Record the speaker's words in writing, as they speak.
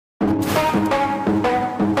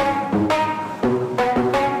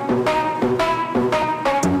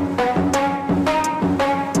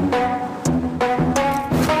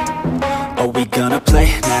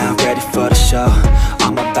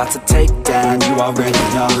you already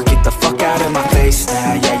know. Get the fuck out of my face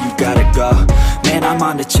now, yeah, you gotta go. Man, I'm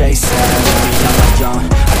on the chase now, let me on my own.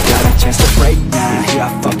 I got a chance to break now, here I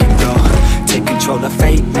fucking go. Take control of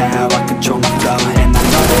fate now, I control my flow. And I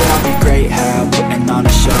know that I'll be great, how putting on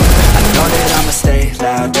a show. I know that I'ma stay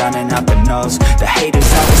loud, drowning out the noise. The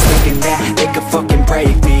haters always thinking that they could fucking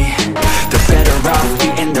break me. They're better off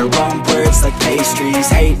eating their own words like pastries.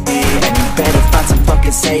 Hate me, and you better find some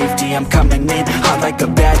fucking safety. I'm coming in hot like a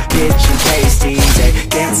bad bitch and pasties. They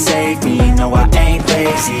can't save me, no I ain't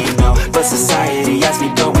lazy, no. But society has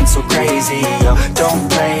me going so crazy, yo. Don't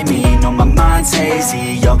blame me, no my mind's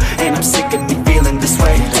hazy, yo. And I'm sick of me feeling this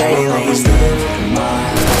way daily. I will always live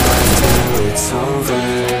my life till it's over,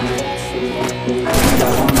 and I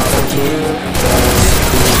will not forgive those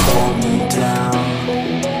who hold me down.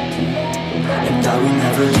 And I will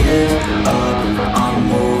never give up, I'm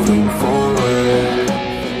moving forward.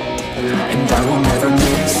 And I will never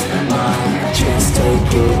miss my chance,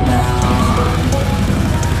 take it now.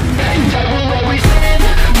 And I will always live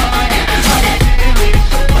my life till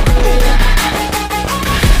it's over,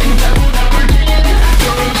 and I will never give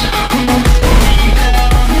those who hold me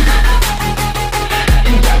down.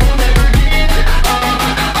 And I will never give up,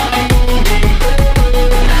 I'm moving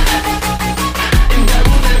forward. And I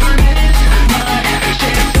will never miss my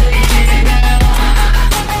chance, take it now.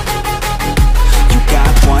 You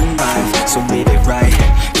got one life, so live it right.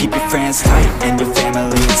 Keep your friends tight and your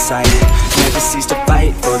family in sight. Never cease to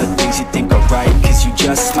fight for the things you think are right, cause you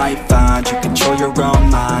just might find you control your own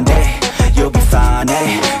mind, eh? You'll be fine,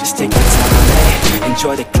 eh? Just take your time, eh?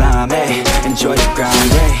 Enjoy the climb, eh? Enjoy the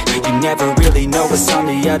grind, eh? You never really know what's on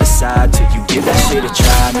the other side till you give that shit a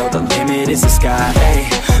try. Know the limit is the sky, eh?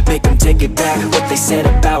 Make them take it back, what they said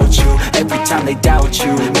about you. Every time they doubt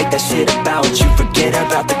you, make that shit about you. Forget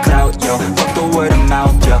about the clout, yo. Fuck the word of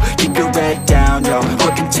mouth, yo. Keep your head down, yo.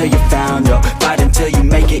 Work until you're found, yo. Fight until you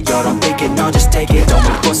make it, yo. Don't think it, no, just take it. Don't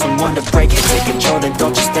wait for someone to break it. Take control and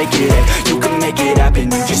don't just take it, eh? You can make it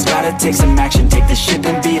happen, you just gotta take some action. Take the ship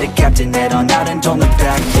and be the captain. Head on out and don't look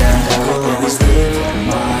back, yeah. I will always live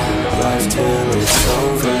my life till it's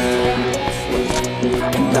over,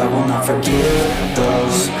 and I will not forgive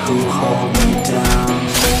those who hold me down.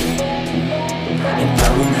 And I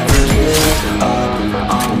will never give up,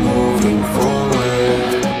 I'm moving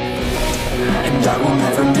forward. And I will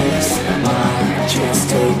never miss my chance,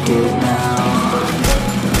 take it now.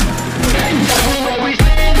 And I will always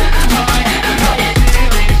live my life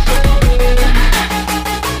till it's over,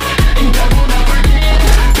 and I will never give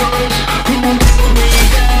those who hold me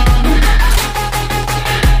down.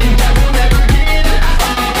 And I will never give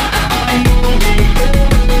up, I'm moving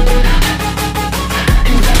forward. And I will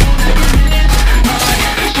never miss my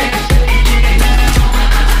chance, take it now.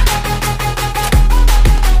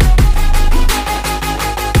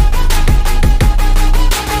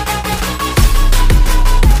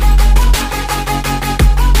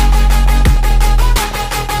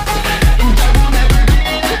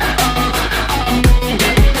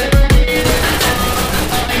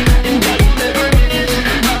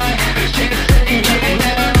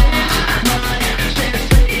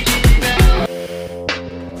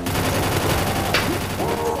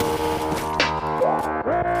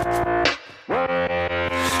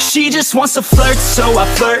 She just wants to flirt, so I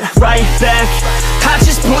flirt right back. I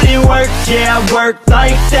just put in work, yeah, I work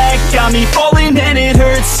like that. Got me falling and it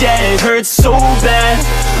hurts, yeah, it hurts so bad.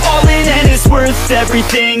 All in and it's worth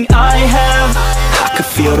everything I have. I could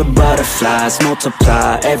feel the butterflies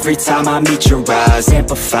multiply every time I meet your eyes.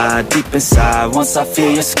 Amplify deep inside once I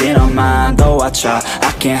feel your skin on mine. Though I try,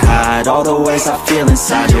 I can't hide all the ways I feel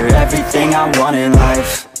inside. You're everything I want in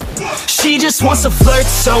life. She just wants to flirt,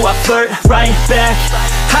 so I flirt right back.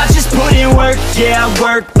 I just put in work, yeah, I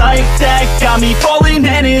work like that. Got me falling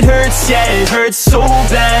and it hurts, yeah, it hurts so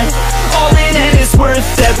bad. All in and it's worth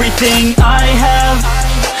everything I have.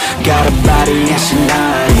 Got a body and she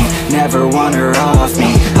naughty, never want her off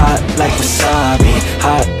me. Hot like wasabi,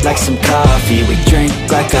 hot like some coffee. We drink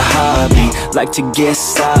like a hobby, like to get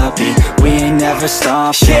sloppy. We ain't never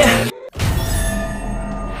stopping.